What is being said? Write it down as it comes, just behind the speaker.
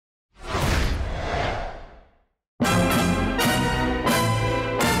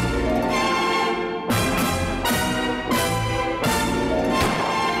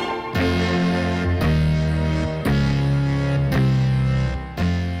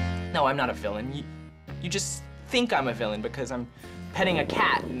No, I'm not a villain. You just think I'm a villain because I'm petting a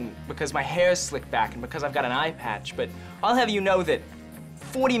cat and because my hair's slicked back and because I've got an eye patch, but I'll have you know that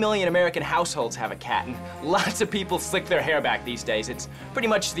 40 million American households have a cat, and lots of people slick their hair back these days. It's pretty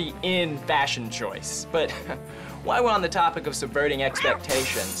much the in fashion choice. But while we're on the topic of subverting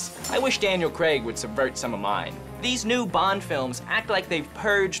expectations, I wish Daniel Craig would subvert some of mine. These new Bond films act like they've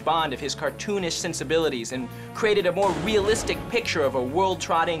purged Bond of his cartoonish sensibilities and created a more realistic picture of a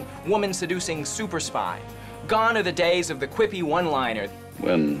world-trotting, woman-seducing super spy. Gone are the days of the quippy one-liner.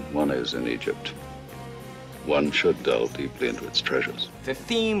 When one is in Egypt, one should delve deeply into its treasures. The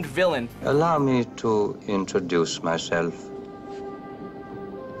themed villain. Allow me to introduce myself.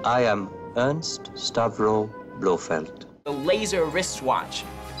 I am Ernst Stavro Blofeld. The laser wristwatch.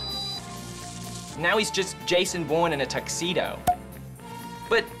 Now he's just Jason Bourne in a tuxedo.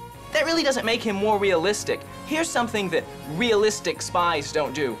 But that really doesn't make him more realistic. Here's something that realistic spies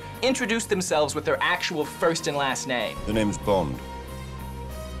don't do. Introduce themselves with their actual first and last name. The name's Bond.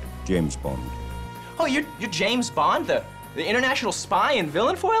 James Bond. Oh, you're James Bond, the international spy and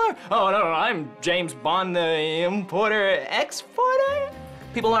villain foiler? Oh, no, I'm James Bond, the importer exporter?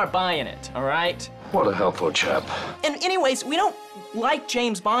 People aren't buying it, all right? What a helpful chap. And anyways, we don't like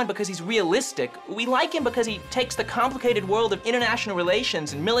James Bond because he's realistic. We like him because he takes the complicated world of international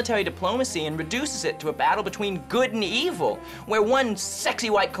relations and military diplomacy and reduces it to a battle between good and evil, where one sexy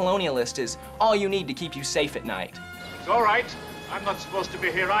white colonialist is all you need to keep you safe at night. It's all right. I'm not supposed to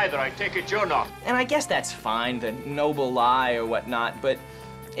be here either. I take it you're not. And I guess that's fine, the noble lie or whatnot, but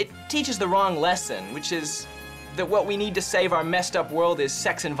it teaches the wrong lesson, which is that what we need to save our messed up world is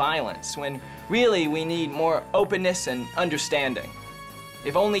sex and violence, when really we need more openness and understanding.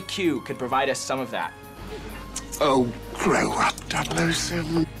 If only Q could provide us some of that. Oh, grow up,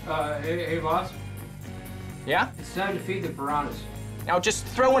 007. Hey, boss. Yeah? It's time to feed the piranhas. Now just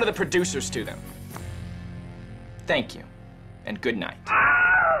throw one of the producers to them. Thank you, and good night.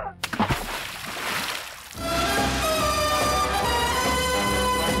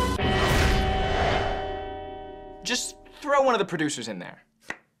 Just throw one of the producers in there.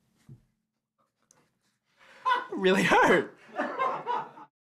 Really hurt.